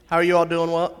How are you all doing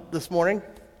well this morning?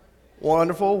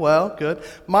 Wonderful, well, good.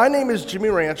 My name is Jimmy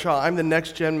Rancho. I'm the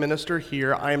Next Gen minister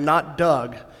here. I am not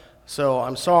Doug, so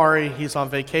I'm sorry. He's on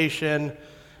vacation.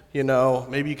 You know,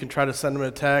 maybe you can try to send him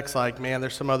a text like, man,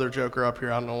 there's some other joker up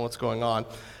here. I don't know what's going on.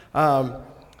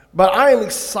 But I am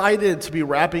excited to be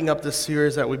wrapping up this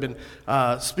series that we've been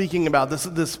speaking about.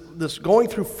 This going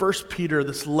through 1 Peter,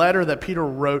 this letter that Peter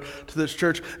wrote to this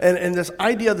church, and this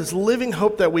idea, this living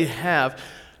hope that we have.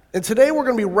 And today we're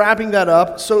going to be wrapping that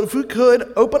up. So if we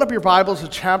could, open up your Bibles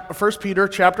to 1 Peter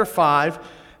chapter 5,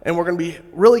 and we're going to be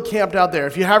really camped out there.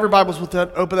 If you have your Bibles with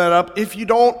that, open that up. If you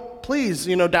don't, please,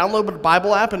 download the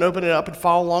Bible app and open it up and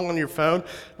follow along on your phone.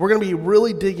 We're going to be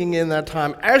really digging in that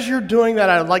time. As you're doing that,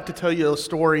 I'd like to tell you a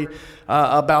story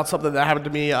about something that happened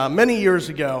to me many years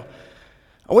ago.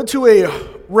 I went to a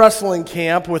wrestling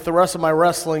camp with the rest of my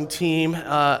wrestling team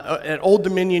at Old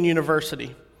Dominion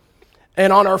University.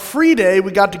 And on our free day,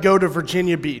 we got to go to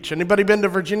Virginia Beach. Anybody been to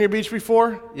Virginia Beach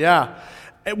before? Yeah.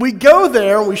 And we go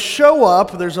there and we show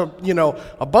up. There's a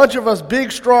bunch of us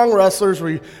big, strong wrestlers.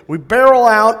 We barrel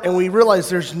out and we realize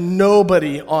there's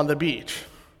nobody on the beach.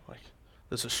 Like,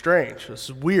 this is strange. This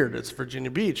is weird. It's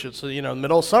Virginia Beach. It's the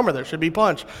middle of summer. There should be a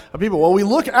bunch of people. Well, we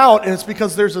look out and it's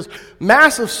because there's this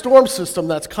massive storm system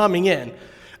that's coming in.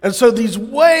 And so these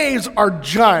waves are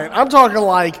giant. I'm talking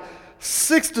like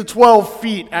 6 to 12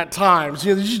 feet at times.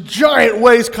 These giant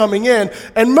waves coming in.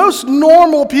 And most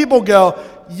normal people go,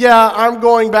 yeah, I'm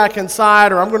going back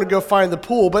inside or I'm going to go find the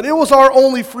pool. But it was our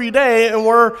only free day and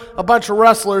we're a bunch of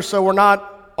wrestlers, so we're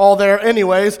not all there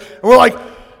anyways. And we're like,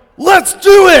 let's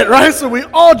do it, right? So we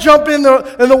all jump in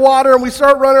the water and we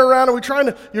start running around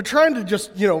and you're trying to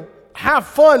just, have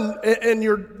fun, and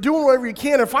you're doing whatever you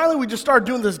can. And finally, we just started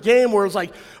doing this game where it's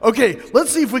like, okay,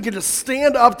 let's see if we can just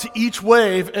stand up to each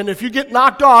wave, and if you get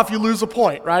knocked off, you lose a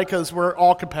point, right? Because we're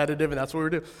all competitive, and that's what we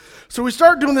do. So we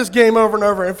started doing this game over and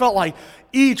over, and it felt like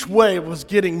each wave was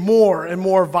getting more and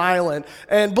more violent.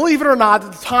 And believe it or not,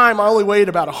 at the time, I only weighed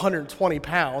about 120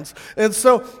 pounds. And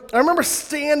so I remember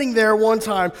standing there one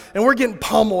time, and we're getting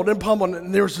pummeled,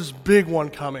 and there was this big one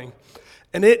coming.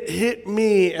 And it hit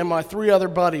me and my three other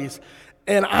buddies,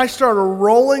 and I started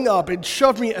rolling up. It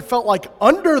shoved me, it felt like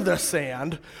under the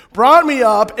sand, brought me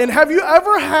up. And have you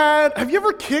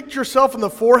ever kicked yourself in the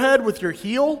forehead with your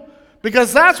heel?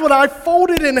 Because that's what I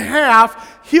folded in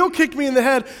half, heel kicked me in the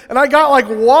head, and I got like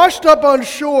washed up on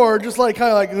shore, just like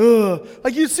kind of like, ugh,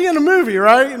 like you see in a movie,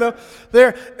 right?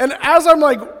 There. And as I'm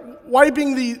like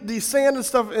wiping the sand and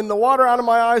stuff in the water out of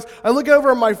my eyes, I look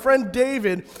over and my friend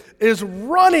David is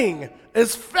running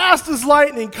as fast as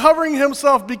lightning, covering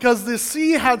himself because the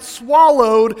sea had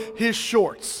swallowed his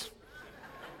shorts.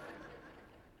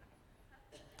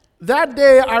 That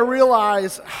day, I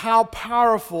realized how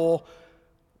powerful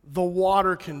the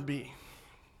water can be.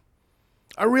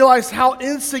 I realized how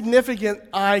insignificant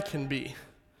I can be.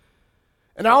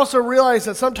 And I also realized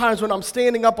that sometimes when I'm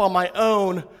standing up on my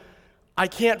own, I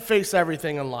can't face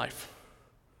everything in life.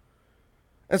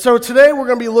 And so today we're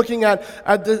going to be looking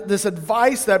at this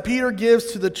advice that Peter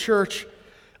gives to the church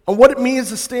on what it means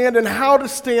to stand and how to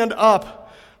stand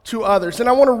up to others. And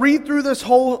I want to read through this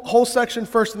whole section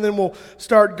first, and then we'll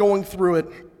start going through it.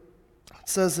 It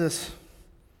says this,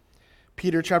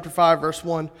 Peter chapter 5, verse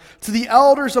 1. To the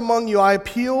elders among you I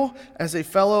appeal as a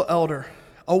fellow elder,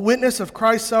 a witness of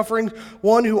Christ's suffering,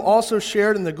 one who also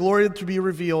shared in the glory to be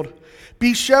revealed.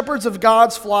 Be shepherds of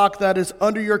God's flock that is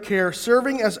under your care,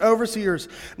 serving as overseers,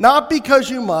 not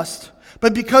because you must,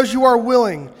 but because you are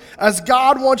willing, as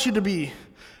God wants you to be,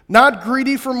 not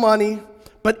greedy for money,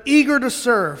 but eager to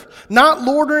serve, not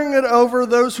lording it over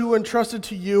those who entrusted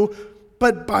to you,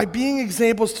 but by being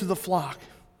examples to the flock.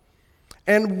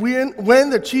 And when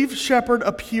the chief shepherd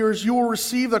appears, you will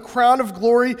receive the crown of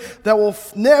glory that will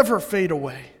never fade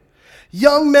away.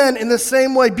 Young men, in the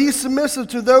same way, be submissive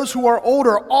to those who are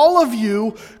older. All of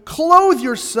you, clothe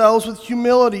yourselves with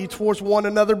humility towards one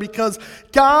another, because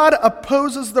God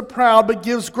opposes the proud but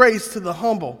gives grace to the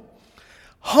humble.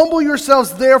 Humble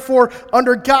yourselves, therefore,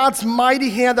 under God's mighty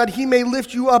hand, that he may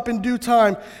lift you up in due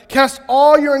time. Cast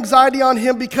all your anxiety on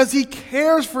him because he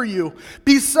cares for you.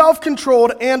 Be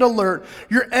self-controlled and alert.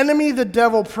 Your enemy, the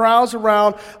devil, prowls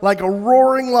around like a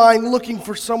roaring lion looking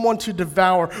for someone to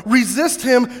devour. Resist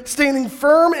him, standing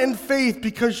firm in faith,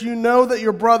 because you know that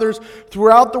your brothers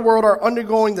throughout the world are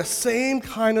undergoing the same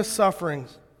kind of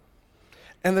sufferings.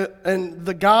 And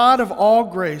the God of all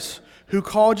grace, who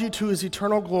called you to his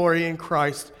eternal glory in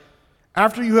Christ,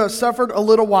 after you have suffered a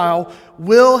little while,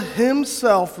 will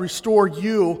himself restore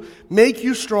you, make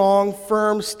you strong,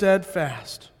 firm,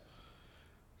 steadfast.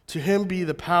 To him be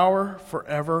the power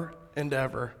forever and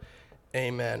ever.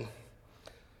 Amen.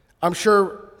 I'm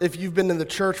sure if you've been in the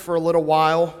church for a little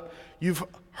while, you've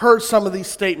heard some of these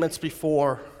statements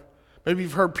before. Maybe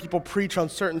you've heard people preach on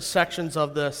certain sections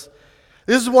of this.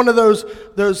 This is one of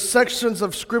those sections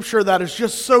of Scripture that is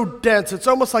just so dense. It's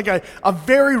almost like a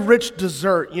very rich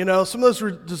dessert, you know? Some of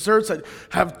those desserts that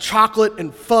have chocolate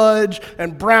and fudge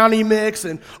and brownie mix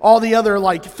and all the other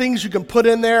like things you can put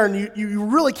in there, and you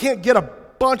really can't get a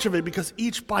bunch of it because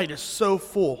each bite is so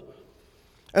full.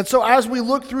 And so as we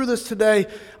look through this today,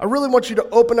 I really want you to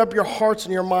open up your hearts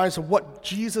and your minds of what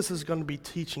Jesus is going to be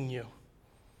teaching you.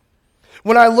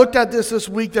 When I looked at this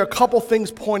week, there are a couple things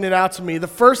pointed out to me. The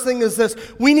first thing is this: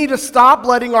 we need to stop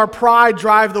letting our pride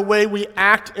drive the way we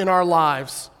act in our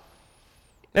lives.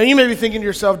 Now, you may be thinking to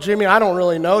yourself, Jimmy, I don't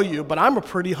really know you, but I'm a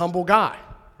pretty humble guy,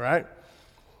 right?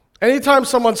 Anytime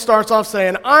someone starts off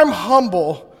saying, I'm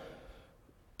humble,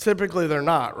 typically they're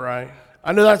not, right?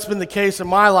 I know that's been the case in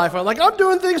my life. I'm like, I'm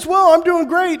doing things well, I'm doing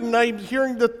great, and I'm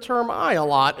hearing the term I a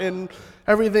lot in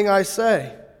everything I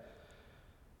say.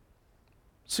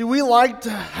 See, we like to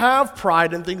have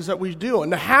pride in things that we do,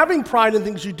 and having pride in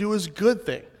things you do is a good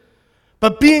thing.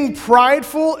 But being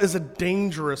prideful is a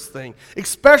dangerous thing,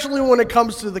 especially when it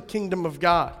comes to the kingdom of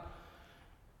God.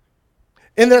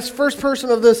 In this first part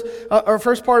of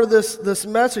this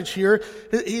message here,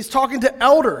 he's talking to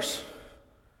elders.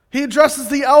 He addresses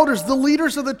the elders, the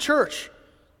leaders of the church.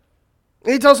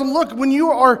 And he tells them, look, when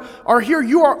you are here,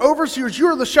 you are overseers, you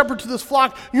are the shepherd to this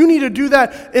flock. You need to do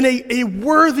that in a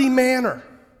worthy manner.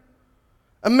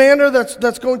 A manner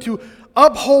that's going to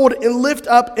uphold and lift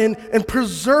up and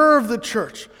preserve the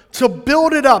church, to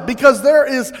build it up, because there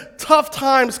is tough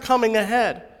times coming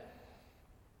ahead.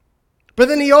 But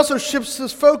then he also shifts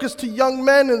his focus to young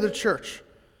men in the church.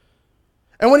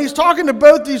 And when he's talking to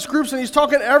both these groups and he's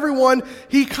talking to everyone,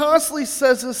 he constantly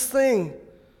says this thing,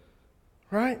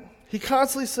 right? He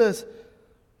constantly says,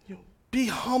 be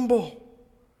humble.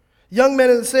 Young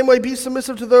men, in the same way, be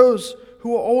submissive to those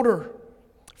who are older.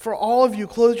 For all of you,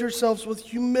 clothe yourselves with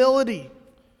humility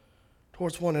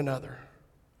towards one another.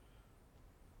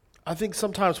 I think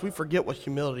sometimes we forget what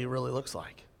humility really looks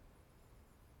like.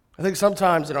 I think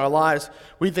sometimes in our lives,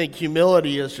 we think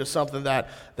humility is just something that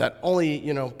only,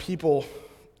 people,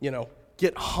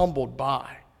 get humbled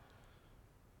by.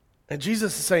 And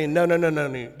Jesus is saying, no.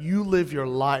 You live your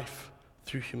life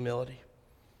through humility.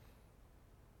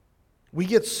 We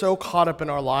get so caught up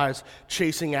in our lives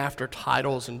chasing after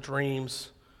titles and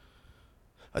dreams,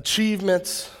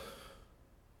 achievements.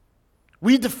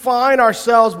 We define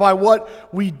ourselves by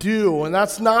what we do, and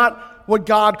that's not what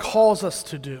God calls us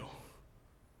to do.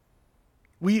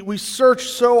 We search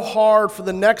so hard for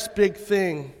the next big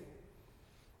thing,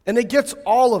 and it gets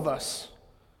all of us.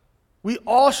 We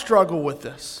all struggle with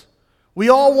this. We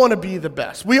all want to be the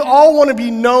best. We all want to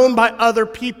be known by other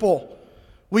people.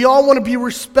 We all want to be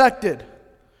respected.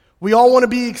 We all want to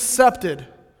be accepted.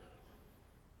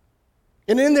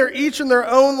 And in there, each in their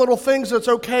own little things, that's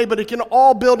okay, but it can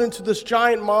all build into this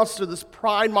giant monster, this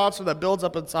pride monster that builds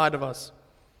up inside of us.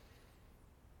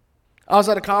 I was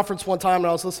at a conference one time and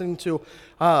I was listening to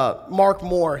Mark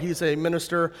Moore. He's a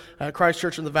minister at Christ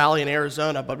Church in the Valley in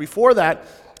Arizona. But before that,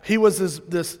 he was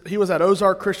he was at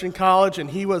Ozark Christian College, and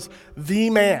he was the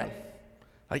man.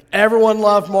 Like, everyone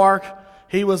loved Mark.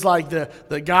 He was like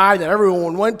the guy that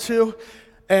everyone went to.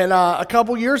 And a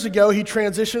couple years ago, he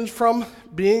transitioned from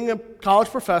being a college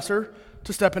professor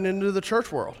to stepping into the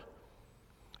church world.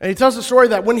 And he tells the story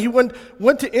that when he went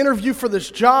to interview for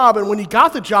this job, and when he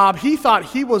got the job, he thought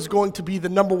he was going to be the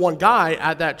number one guy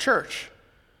at that church.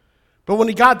 But when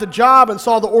he got the job and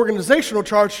saw the organizational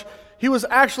chart, he was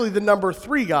actually the number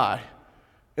 3 guy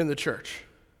in the church.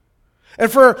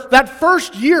 And for that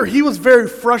first year, he was very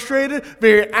frustrated,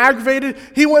 very aggravated.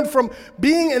 He went from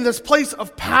being in this place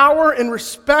of power and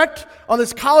respect on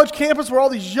this college campus where all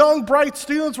these young, bright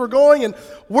students were going and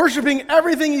worshiping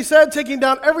everything he said, taking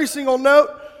down every single note,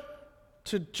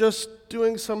 to just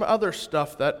doing some other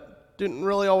stuff that didn't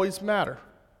really always matter.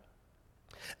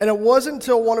 And it wasn't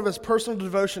until one of his personal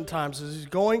devotion times, as he's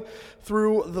going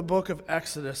through the book of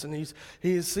Exodus, and he's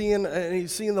seeing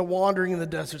the wandering in the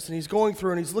deserts, and he's going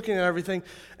through and he's looking at everything,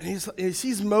 and he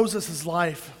sees Moses'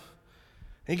 life.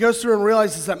 And he goes through and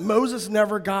realizes that Moses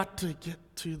never got to get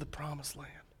to the promised land.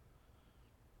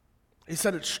 He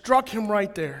said it struck him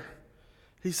right there.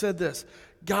 He said this: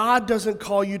 God doesn't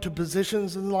call you to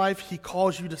positions in life, he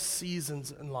calls you to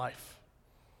seasons in life.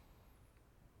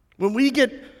 When we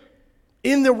get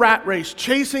in the rat race,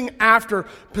 chasing after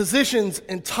positions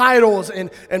and titles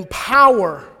and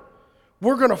power,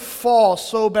 we're going to fall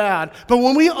so bad. But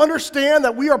when we understand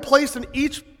that we are placed in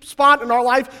each spot in our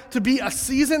life to be a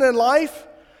season in life,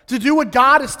 to do what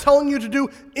God is telling you to do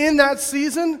in that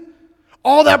season,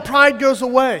 All that pride goes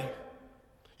away.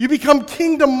 You become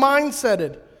kingdom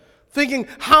mindseted, thinking,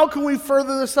 how can we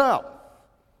further this out?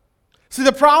 See,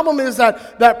 the problem is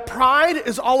that pride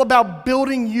is all about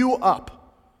building you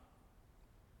up.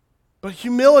 But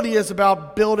humility is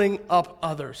about building up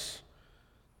others.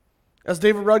 As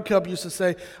David Rudkup used to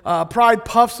say, pride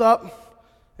puffs up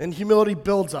and humility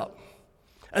builds up.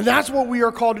 And that's what we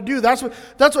are called to do. That's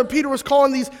what Peter was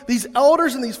calling these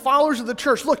elders and these followers of the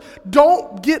church. Look,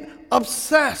 don't get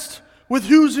obsessed with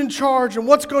who's in charge and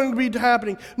what's going to be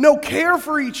happening. No, care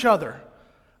for each other.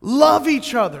 Love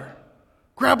each other.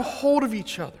 Grab hold of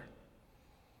each other.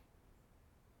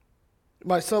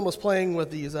 My son was playing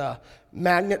with these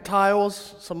magnet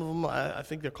tiles. Some of them, I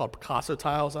think they're called Picasso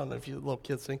tiles. I don't know if you little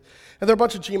kids think. And they're a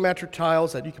bunch of geometric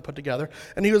tiles that you can put together.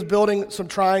 And he was building some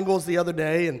triangles the other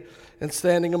day and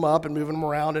standing them up and moving them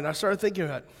around. And I started thinking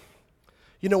about,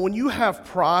 when you have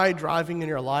pride driving in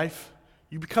your life,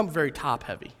 you become very top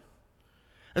heavy.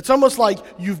 It's almost like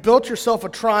you've built yourself a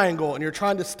triangle and you're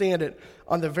trying to stand it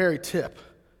on the very tip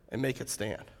and make it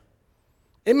stand.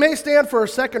 It may stand for a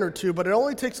second or two, but it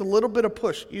only takes a little bit of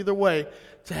push either way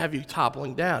to have you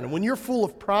toppling down. And when you're full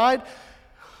of pride,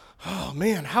 oh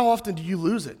man, how often do you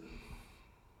lose it?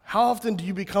 How often do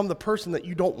you become the person that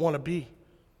you don't want to be?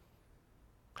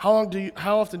 How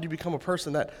often do you become a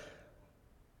person that,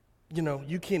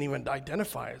 you can't even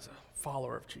identify as a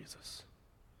follower of Jesus?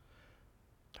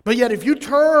 But yet if you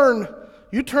turn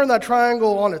that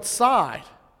triangle on its side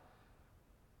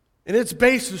and its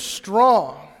base is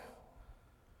strong,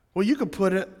 well, you could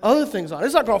put other things on.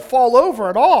 It's not going to fall over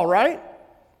at all, right?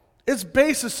 Its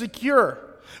base is secure.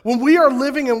 When we are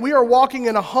living and we are walking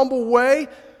in a humble way,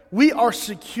 we are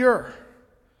secure.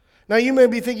 Now, you may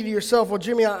be thinking to yourself, well,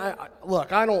 Jimmy, I'm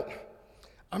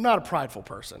not a prideful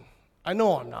person. I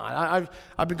know I'm not.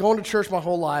 I've been going to church my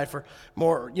whole life, or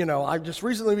more, I've just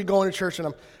recently been going to church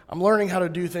and I'm learning how to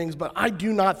do things, but I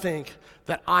do not think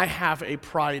that I have a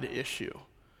pride issue.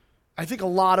 I think a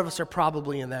lot of us are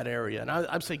probably in that area, and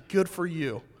I'd say good for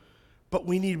you, but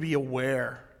we need to be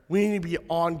aware. We need to be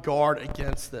on guard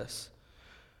against this.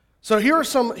 So here's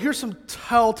some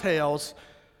telltales,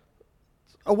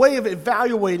 a way of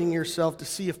evaluating yourself to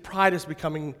see if pride is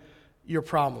becoming your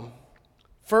problem.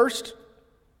 First,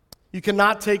 you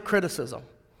cannot take criticism.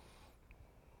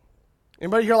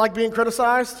 Anybody here like being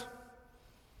criticized?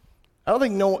 I don't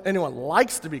think anyone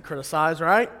likes to be criticized,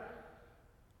 right?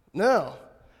 No.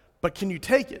 But can you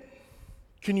take it?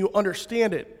 Can you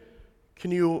understand it?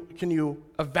 Can you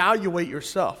evaluate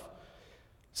yourself?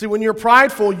 See, when you're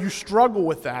prideful, you struggle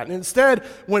with that. And instead,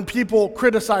 when people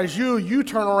criticize you, you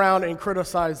turn around and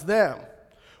criticize them.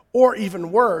 Or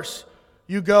even worse,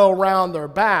 you go around their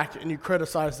back and you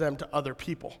criticize them to other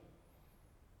people.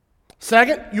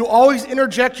 Second, you always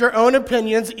interject your own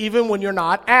opinions even when you're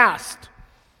not asked.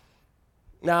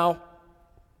 Now,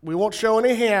 we won't show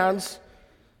any hands,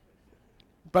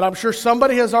 but I'm sure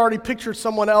somebody has already pictured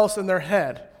someone else in their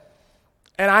head.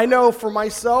 And I know for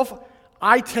myself,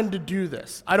 I tend to do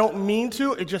this. I don't mean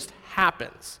to, it just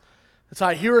happens. It's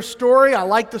I hear a story, I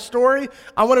like the story,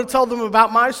 I want to tell them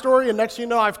about my story, and next thing you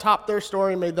know, I've topped their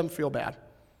story and made them feel bad.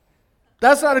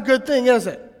 That's not a good thing, is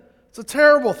it? It's a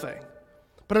terrible thing.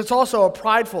 But it's also a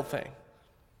prideful thing.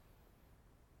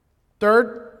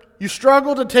 Third, you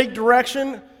struggle to take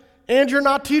direction and you're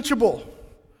not teachable.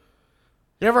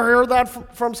 You ever heard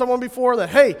that from someone before? That,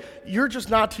 hey, you're just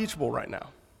not teachable right now.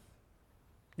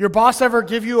 Your boss ever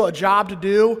give you a job to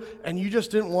do and you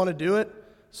just didn't want to do it,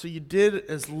 so you did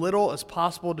as little as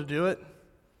possible to do it?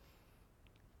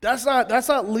 That's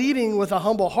not leading with a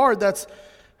humble heart. That's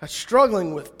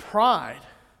struggling with pride.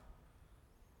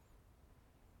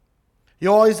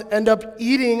 You always end up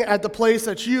eating at the place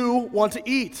that you want to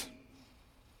eat.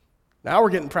 Now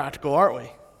we're getting practical, aren't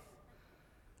we?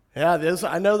 Yeah,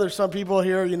 I know there's some people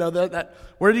here, that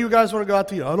where do you guys want to go out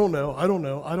to eat? I don't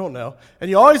know.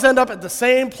 And you always end up at the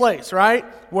same place, right?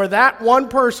 Where that one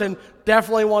person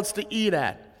definitely wants to eat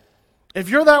at. If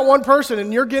you're that one person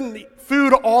and you're getting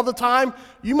food all the time,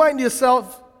 you might need to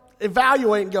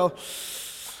self-evaluate and go,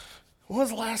 when was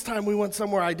the last time we went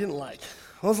somewhere I didn't like?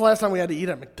 When was the last time we had to eat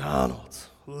at McDonald's?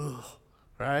 Ugh,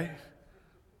 right?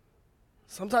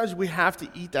 Sometimes we have to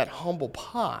eat that humble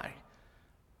pie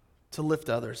to lift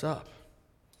others up.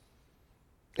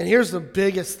 And here's the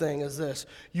biggest thing is this.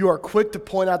 You are quick to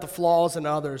point out the flaws in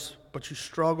others, but you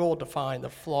struggle to find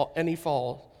any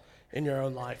flaw in your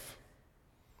own life.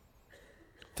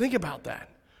 Think about that.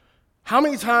 How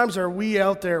many times are we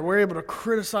out there, we're able to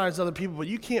criticize other people, but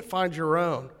you can't find your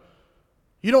own?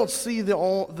 You don't see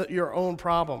your own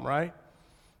problem, right?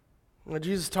 When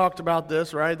Jesus talked about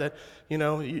this, right, that,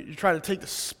 you try to take the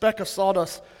speck of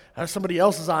sawdust out of somebody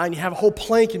else's eye and you have a whole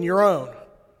plank in your own.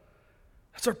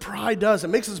 That's what pride does. It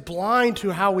makes us blind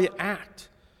to how we act.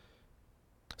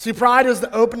 See, pride is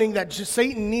the opening that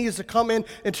Satan needs to come in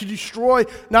and to destroy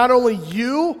not only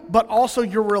you, but also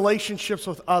your relationships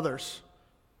with others.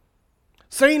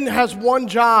 Satan has one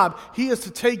job. He is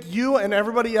to take you and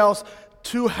everybody else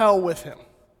to hell with him.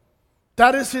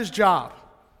 That is his job,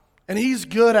 and he's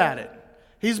good at it.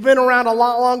 He's been around a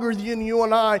lot longer than you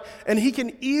and I, and he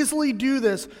can easily do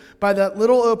this by that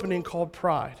little opening called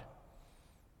pride.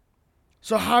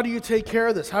 So how do you take care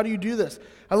of this? How do you do this?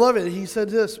 I love it. He said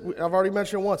this, I've already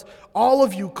mentioned it once. All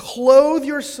of you clothe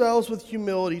yourselves with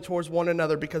humility towards one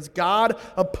another because God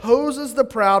opposes the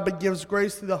proud but gives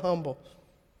grace to the humble.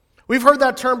 We've heard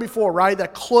that term before, right?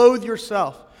 That clothe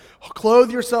yourself. Clothe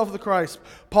yourself with Christ.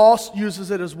 Paul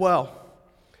uses it as well.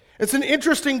 It's an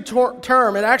interesting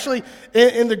term. And actually,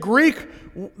 in the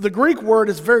Greek word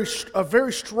is a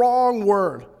very strong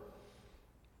word.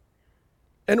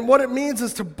 And what it means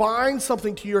is to bind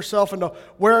something to yourself and to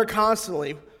wear it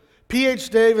constantly. P.H.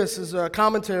 Davis'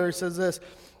 commentary says this: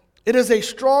 it is a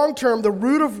strong term, the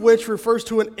root of which refers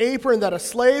to an apron that a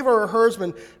slave or a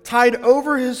herdsman tied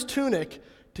over his tunic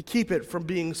to keep it from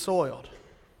being soiled.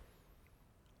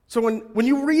 So when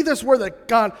you read this word that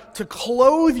God, to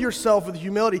clothe yourself with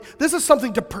humility, this is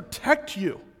something to protect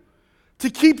you, to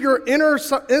keep your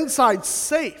inside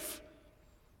safe,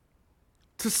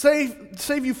 to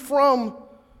save you from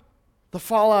the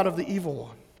fallout of the evil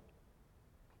one.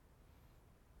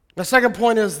 The second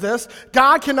point is this: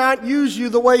 God cannot use you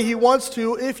the way he wants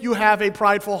to if you have a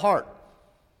prideful heart.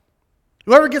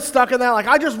 You ever get stuck in that? Like,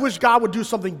 I just wish God would do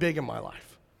something big in my life.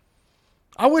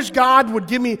 I wish God would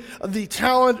give me the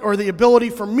talent or the ability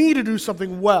for me to do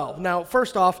something well. Now,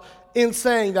 first off, in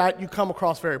saying that, you come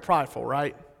across very prideful,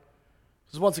 right?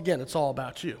 Because once again, it's all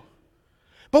about you.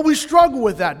 But we struggle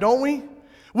with that, don't we?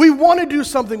 We want to do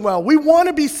something well. We want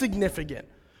to be significant.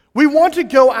 We want to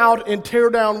go out and tear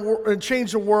down and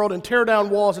change the world and tear down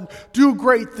walls and do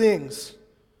great things.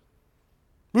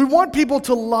 We want people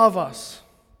to love us.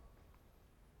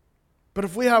 But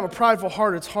if we have a prideful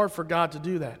heart, it's hard for God to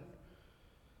do that.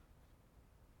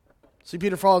 See,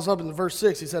 Peter follows up in verse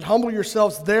 6. He said, humble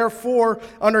yourselves, therefore,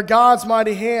 under God's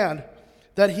mighty hand,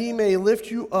 that he may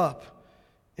lift you up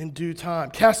in due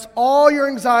time. Cast all your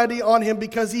anxiety on him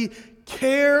because he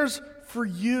cares for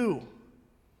you.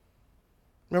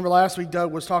 Remember last week,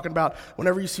 Doug was talking about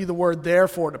whenever you see the word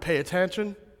therefore to pay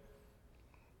attention.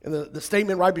 And the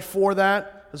statement right before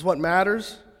that is what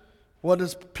matters. What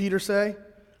does Peter say?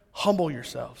 Humble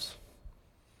yourselves.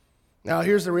 Now,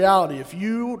 here's the reality. If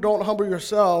you don't humble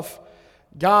yourself,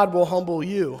 God will humble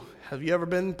you. Have you ever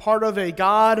been part of a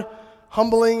God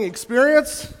humbling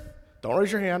experience? Don't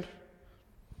raise your hand.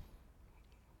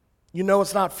 You know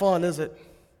it's not fun, is it?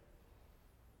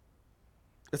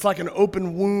 It's like an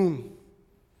open wound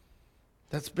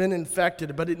that's been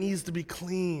infected, but it needs to be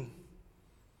clean.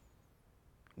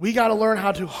 We got to learn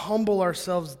how to humble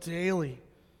ourselves daily.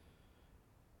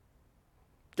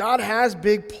 God has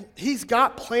he's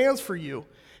got plans for you.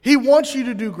 He wants you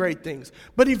to do great things.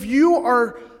 But if you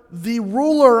are the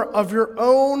ruler of your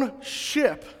own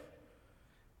ship,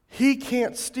 he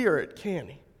can't steer it, can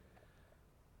he?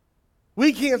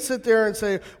 We can't sit there and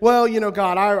say, well,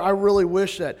 God, I really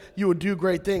wish that you would do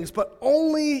great things, but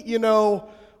only,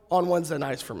 on Wednesday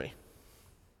nights for me.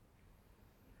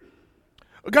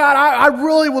 God, I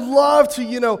really would love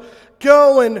to,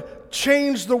 go and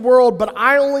change the world, but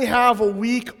I only have a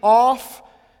week off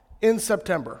in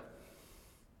September.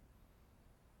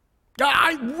 God,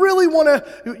 I really want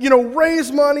to,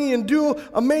 raise money and do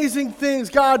amazing things.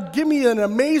 God, give me an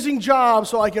amazing job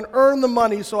so I can earn the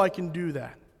money so I can do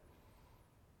that.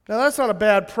 Now, that's not a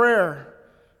bad prayer,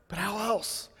 but how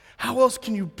else? How else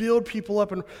can you build people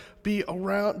up and be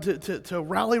around to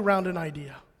rally around an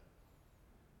idea?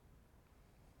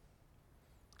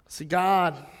 See,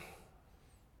 God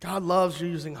loves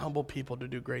using humble people to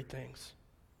do great things.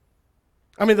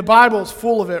 I mean, the Bible is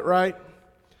full of it, right?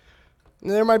 And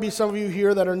there might be some of you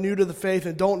here that are new to the faith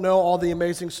and don't know all the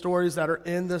amazing stories that are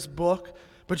in this book,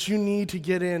 but you need to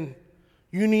get in.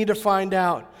 You need to find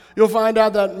out. You'll find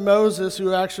out that Moses,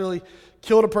 who actually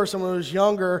killed a person when he was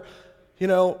younger,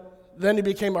 then he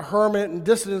became a hermit and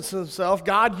distanced himself.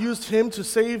 God used him to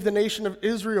save the nation of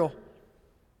Israel.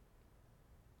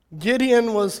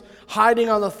 Gideon was hiding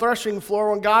on the threshing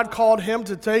floor when God called him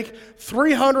to take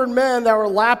 300 men that were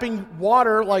lapping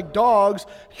water like dogs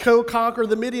to conquer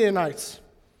the Midianites.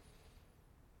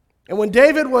 And when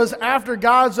David was after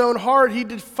God's own heart, he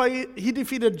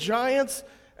defeated giants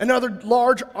and other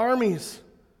large armies.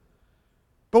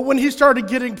 But when he started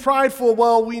getting prideful,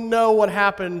 well, we know what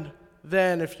happened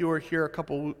then if you were here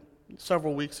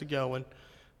several weeks ago when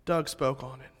Doug spoke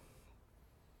on it.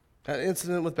 That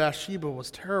incident with Bathsheba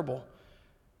was terrible,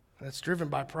 and it's driven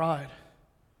by pride.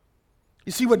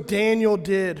 You see what Daniel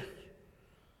did,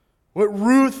 what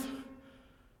Ruth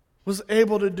was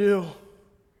able to do,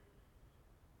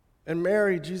 and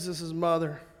Mary, Jesus'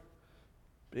 mother,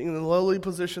 being in the lowly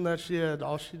position that she had,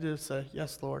 all she did was say,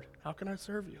 "Yes, Lord, how can I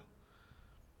serve you?"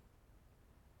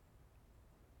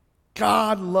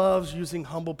 God loves using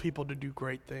humble people to do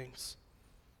great things.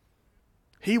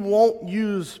 He won't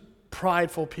use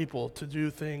prideful people to do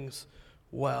things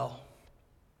well.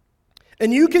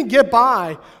 And you can get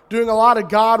by doing a lot of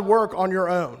God work on your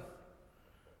own.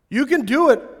 You can do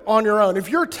it on your own. If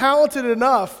you're talented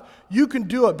enough, you can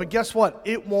do it. But guess what?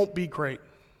 It won't be great.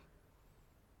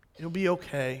 It'll be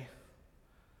okay.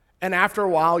 And after a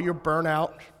while, you'll burn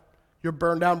out. You'll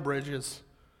burn down bridges.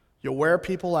 You'll wear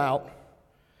people out.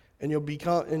 And you'll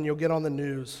get on the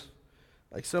news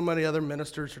like so many other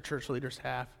ministers or church leaders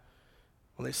have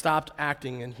when they stopped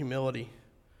acting in humility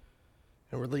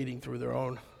and were leading through their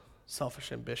own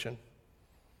selfish ambition.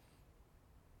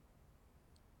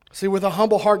 See, with a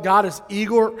humble heart, God is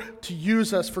eager to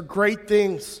use us for great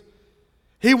things.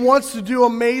 He wants to do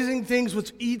amazing things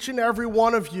with each and every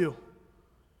one of you.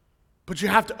 But you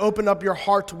have to open up your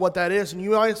heart to what that is. And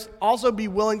you must also be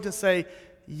willing to say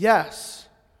yes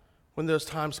when those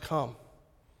times come.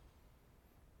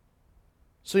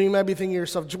 So you might be thinking to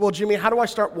yourself, well, Jimmy, how do I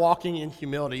start walking in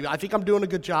humility? I think I'm doing a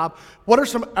good job. What are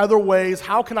some other ways?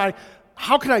 How can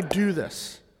I do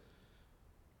this?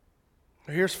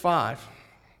 Here's 5.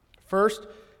 First,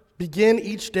 begin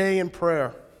each day in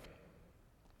prayer.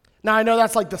 Now, I know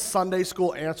that's like the Sunday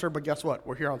school answer, but guess what?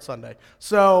 We're here on Sunday.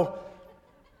 So,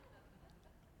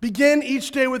 begin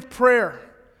each day with prayer.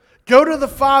 Go to the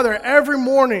Father every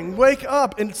morning. Wake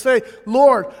up and say,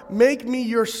 Lord, make me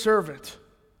your servant.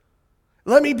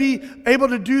 Let me be able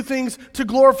to do things to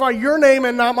glorify your name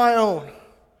and not my own.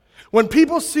 When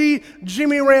people see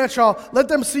Jimmy Ranchaw, let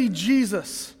them see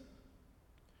Jesus.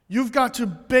 You've got to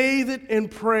bathe it in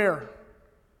prayer.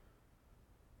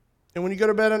 And when you go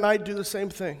to bed at night, do the same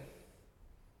thing.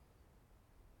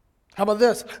 How about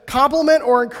this? Compliment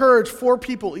or encourage 4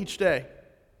 people each day.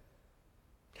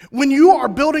 When you are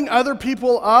building other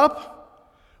people up,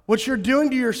 what you're doing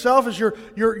to yourself is you're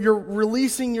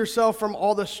releasing yourself from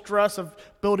all the stress of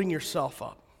building yourself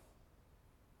up.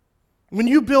 When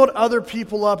you build other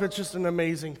people up, it's just an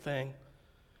amazing thing.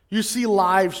 You see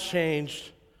lives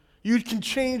changed. You can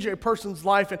change a person's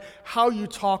life and how you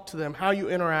talk to them, how you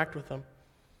interact with them.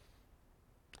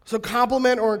 So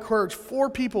compliment or encourage 4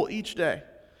 people each day.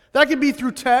 That could be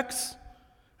through text,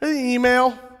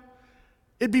 email.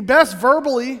 It'd be best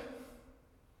verbally,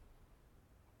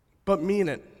 but mean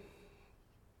it.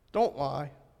 Don't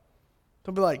lie.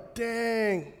 Don't be like,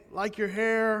 dang, like your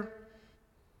hair,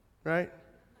 right?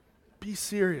 Be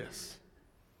serious.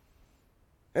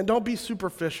 And don't be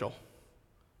superficial.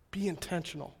 Be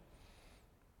intentional.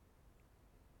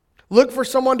 Look for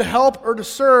someone to help or to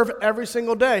serve every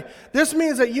single day. This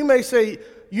means that you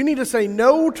need to say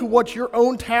no to what your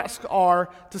own tasks are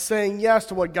to saying yes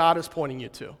to what God is pointing you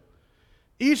to.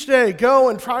 Each day, go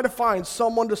and try to find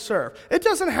someone to serve. It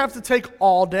doesn't have to take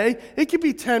all day. It could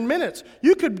be 10 minutes.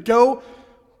 You could go,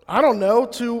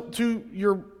 to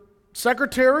your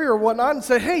secretary or whatnot and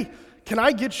say, hey, can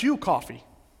I get you coffee?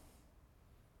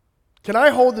 Can I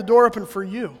hold the door open for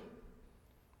you?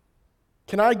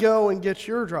 Can I go and get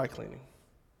your dry cleaning?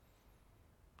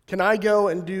 Can I go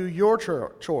and do your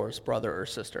chores, brother or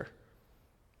sister?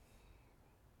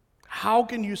 How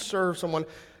can you serve someone?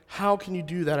 How can you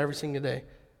do that every single day?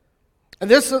 And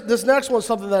this next one is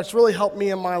something that's really helped me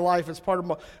in my life. It's part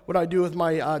of what I do with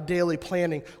my daily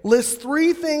planning. List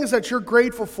 3 things that you're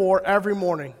grateful for every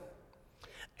morning.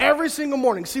 Every single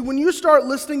morning. See, when you start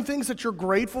listing things that you're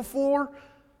grateful for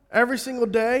every single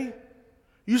day,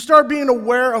 you start being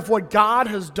aware of what God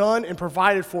has done and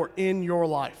provided for in your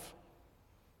life.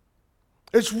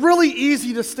 It's really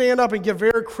easy to stand up and get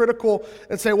very critical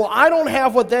and say, well, I don't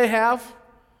have what they have.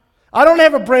 I don't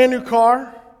have a brand new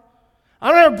car.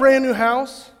 I don't have a brand new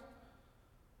house.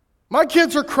 My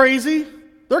kids are crazy.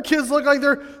 Their kids look like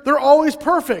they're always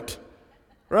perfect,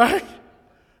 right?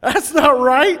 That's not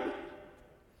right.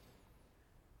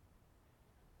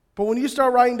 But when you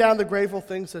start writing down the grateful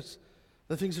things,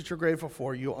 the things that you're grateful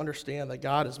for, you'll understand that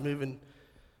God is moving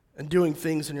and doing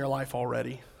things in your life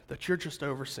already that you're just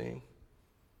overseeing.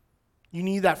 You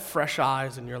need that fresh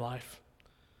eyes in your life.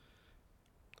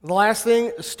 The last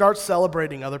thing is start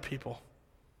celebrating other people.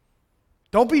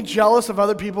 Don't be jealous of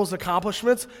other people's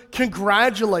accomplishments.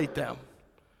 Congratulate them.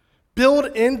 Build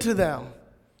into them.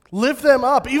 Lift them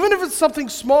up. Even if it's something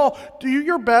small, do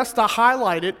your best to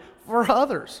highlight it for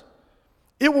others.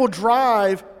 It will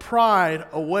drive pride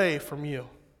away from you.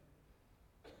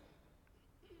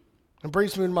 And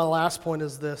brings me to my last point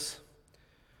is this.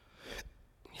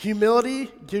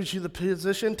 Humility gives you the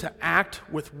position to act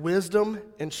with wisdom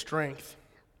and strength.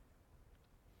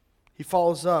 He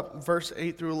follows up, verse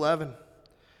 8 through 11.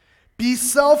 Be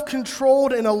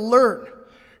self-controlled and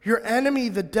alert. Your enemy,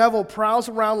 the devil, prowls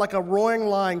around like a roaring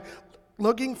lion,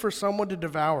 looking for someone to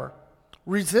devour.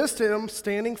 Resist him,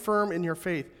 standing firm in your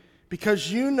faith,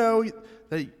 because you know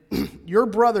that your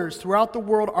brothers throughout the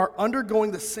world are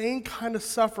undergoing the same kind of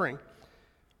suffering.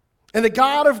 And the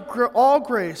God of all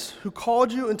grace, who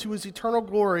called you into his eternal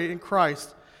glory in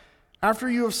Christ, after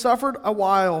you have suffered a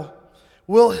while,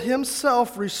 will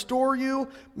himself restore you,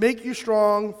 make you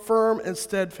strong, firm, and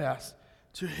steadfast.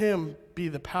 To him be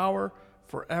the power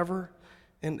forever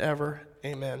and ever.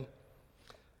 Amen.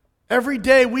 Every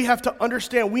day we have to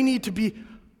understand we need to be,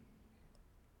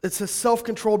 it says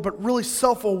self-controlled, but really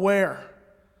self-aware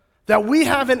that we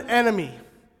have an enemy.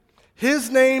 His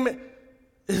name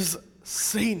is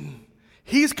Satan.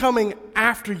 He's coming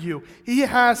after you. He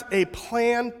has a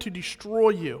plan to destroy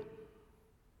you.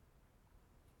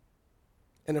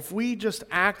 And if we just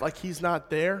act like he's not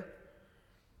there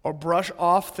or brush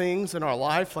off things in our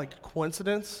life like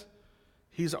coincidence,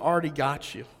 he's already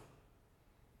got you.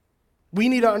 We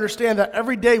need to understand that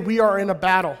every day we are in a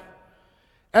battle.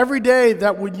 Every day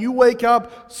that when you wake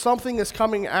up, something is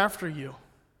coming after you.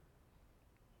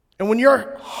 And when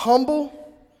you're humble,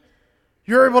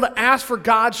 you're able to ask for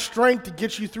God's strength to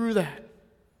get you through that.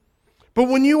 But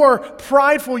when you are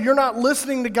prideful, you're not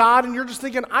listening to God and you're just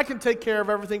thinking, I can take care of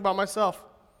everything by myself.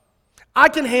 I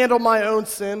can handle my own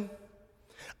sin.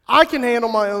 I can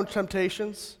handle my own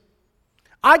temptations.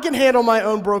 I can handle my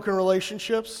own broken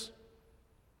relationships.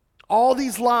 All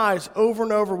these lies over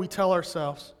and over we tell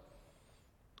ourselves.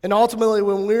 And ultimately,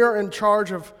 when we're in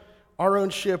charge of our own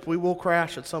ship, we will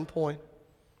crash at some point.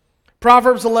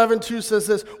 Proverbs 11:2 says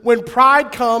this, when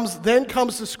pride comes, then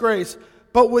comes disgrace,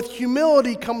 but with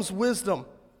humility comes wisdom.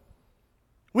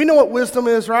 We know what wisdom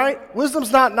is, right?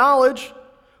 Wisdom's not knowledge.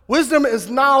 Wisdom is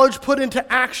knowledge put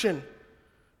into action.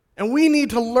 And we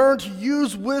need to learn to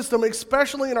use wisdom,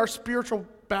 especially in our spiritual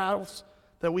battles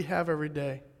that we have every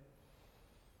day.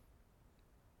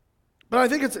 But I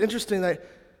think it's interesting that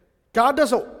God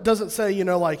doesn't say,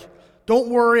 don't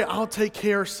worry, I'll take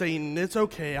care of Satan. It's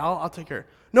okay, I'll take care.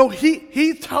 No,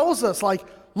 he tells us,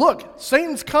 look,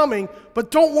 Satan's coming,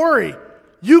 but don't worry.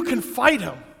 You can fight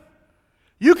him.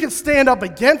 You can stand up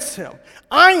against him.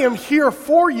 I am here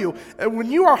for you. And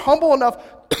when you are humble enough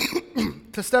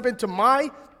to step into my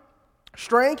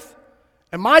strength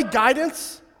and my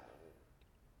guidance,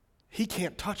 he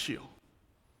can't touch you.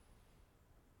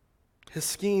 His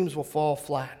schemes will fall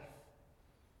flat.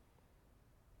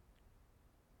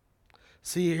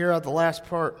 See here at the last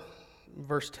part,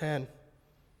 verse 10.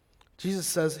 Jesus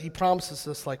says, he promises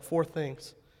us 4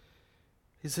 things.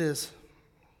 He says,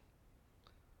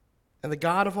 and the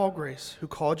God of all grace, who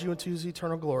called you into his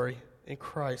eternal glory in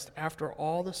Christ, after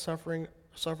all the suffering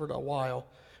suffered a while,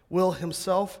 will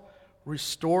himself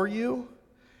restore you,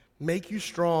 make you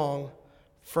strong,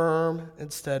 firm,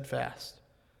 and steadfast.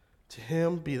 To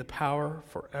him be the power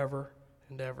forever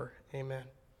and ever. Amen.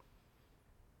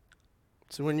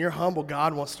 So when you're humble,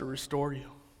 God wants to restore you.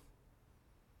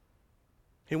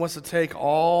 He wants to take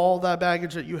all that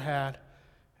baggage that you had,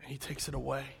 and he takes it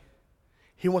away.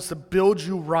 He wants to build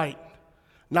you right,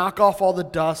 knock off all the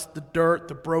dust, the dirt,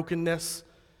 the brokenness,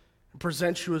 and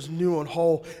present you as new and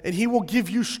whole. And he will give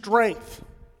you strength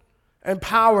and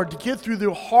power to get through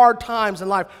the hard times in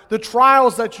life, the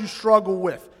trials that you struggle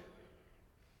with.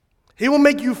 He will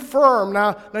make you firm.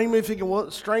 Now you may be thinking,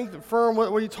 well, strength and firm,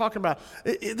 what are you talking about?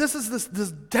 This is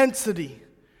this density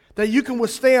that you can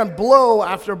withstand blow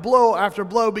after blow after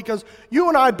blow, because you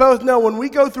and I both know when we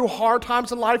go through hard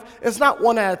times in life, it's not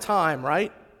one at a time,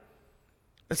 right?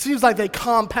 It seems like they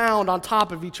compound on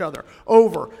top of each other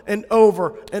over and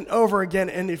over and over again.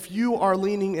 And if you are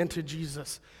leaning into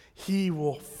Jesus, he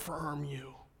will firm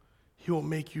you. He will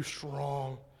make you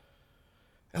strong.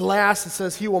 And last, it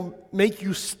says he will make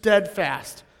you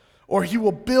steadfast, or he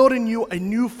will build in you a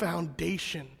new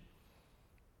foundation.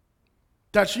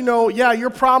 That your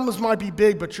problems might be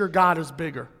big, but your God is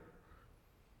bigger.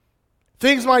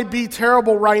 Things might be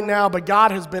terrible right now, but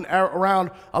God has been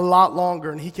around a lot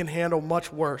longer, and he can handle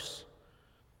much worse.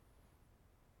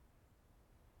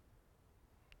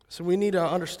 So we need to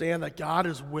understand that God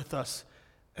is with us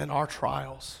in our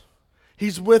trials.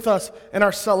 He's with us in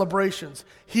our celebrations.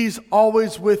 He's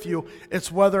always with you.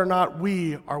 It's whether or not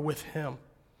we are with him.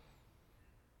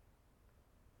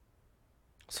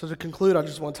 So to conclude, I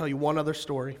just want to tell you one other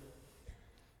story.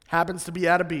 Happens to be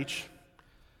at a beach.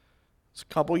 It's a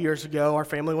couple years ago. Our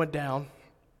family went down.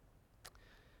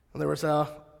 And there was a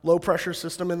low-pressure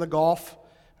system in the Gulf.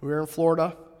 We were in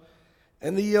Florida.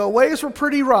 And the waves were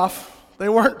pretty rough. They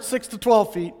weren't 6 to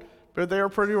 12 feet, but they were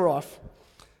pretty rough.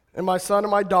 And my son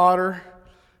and my daughter,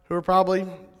 who were probably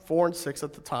 4 and 6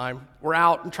 at the time, were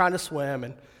out and trying to swim.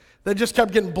 And they just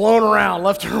kept getting blown around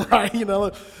left and right.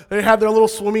 They had their little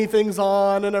swimmy things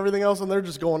on and everything else, and they're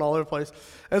just going all over the place.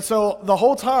 And so the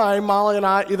whole time, Molly and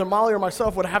I, either Molly or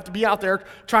myself, would have to be out there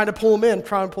trying to pull them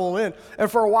in.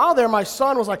 And for a while there, my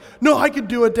son was like, "No, I can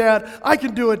do it, Dad. I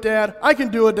can do it, Dad. I can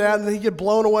do it, Dad." And then he'd get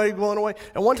blown away.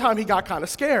 And one time he got kind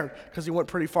of scared because he went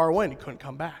pretty far away and he couldn't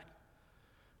come back.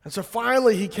 And so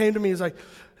finally he came to me. He's like,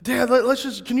 "Dad,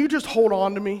 can you just hold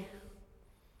on to me?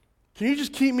 Can you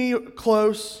just keep me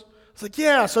close?" It's like,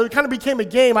 yeah. So it kind of became a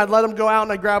game. I'd let him go out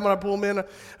and I'd grab him and I'd pull him in,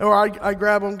 or I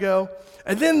grab him and go.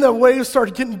 And then the waves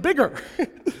started getting bigger.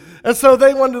 And so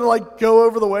they wanted to go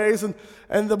over the waves,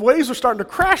 and the waves were starting to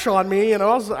crash on me, and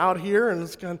I was out here and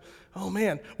it's going, oh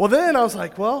man. Well, then I was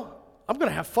like, well, I'm going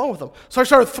to have fun with them. So I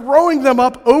started throwing them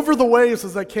up over the waves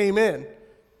as they came in.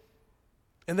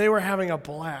 And they were having a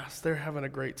blast. They were having a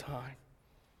great time.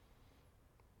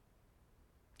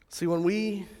 See, when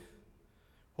we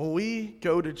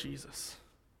go to Jesus,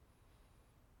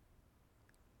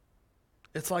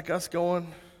 it's like us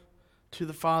going to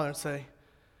the Father and say,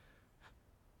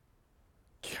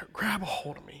 grab a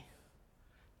hold of me.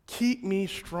 Keep me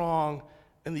strong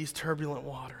in these turbulent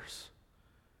waters.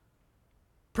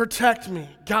 Protect me,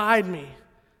 guide me,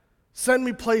 send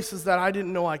me places that I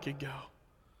didn't know I could go.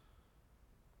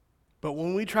 But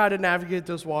when we try to navigate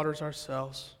those waters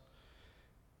ourselves,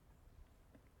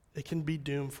 it can be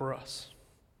doomed for us.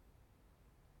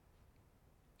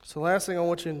 So the last thing I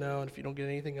want you to know, and if you don't get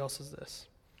anything else, is this.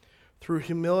 Through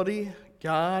humility,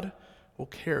 God will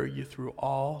carry you through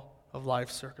all of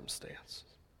life's circumstances.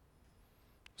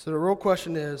 So the real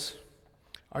question is,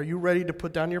 are you ready to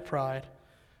put down your pride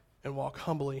and walk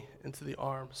humbly into the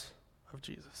arms of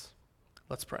Jesus?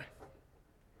 Let's pray.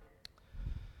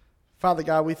 Father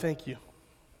God, we thank you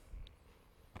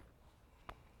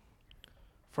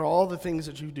for all the things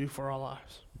that you do for our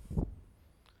lives.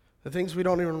 The things we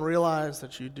don't even realize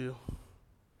that you do.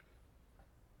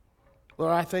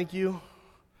 Lord, I thank you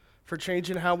for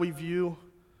changing how we view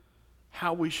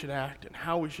how we should act and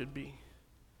how we should be.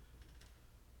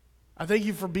 I thank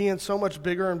you for being so much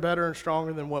bigger and better and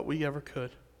stronger than what we ever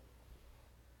could.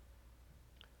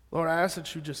 Lord, I ask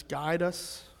that you just guide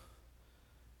us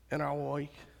in our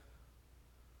week.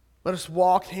 Let us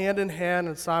walk hand in hand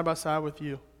and side by side with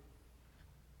you.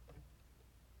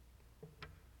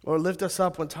 Lord, lift us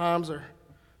up when times are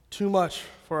too much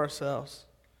for ourselves.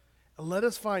 And let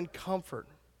us find comfort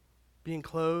being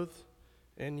clothed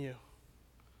in you.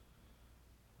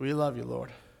 We love you,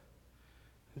 Lord.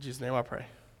 In Jesus' name I pray.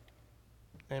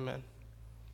 Amen.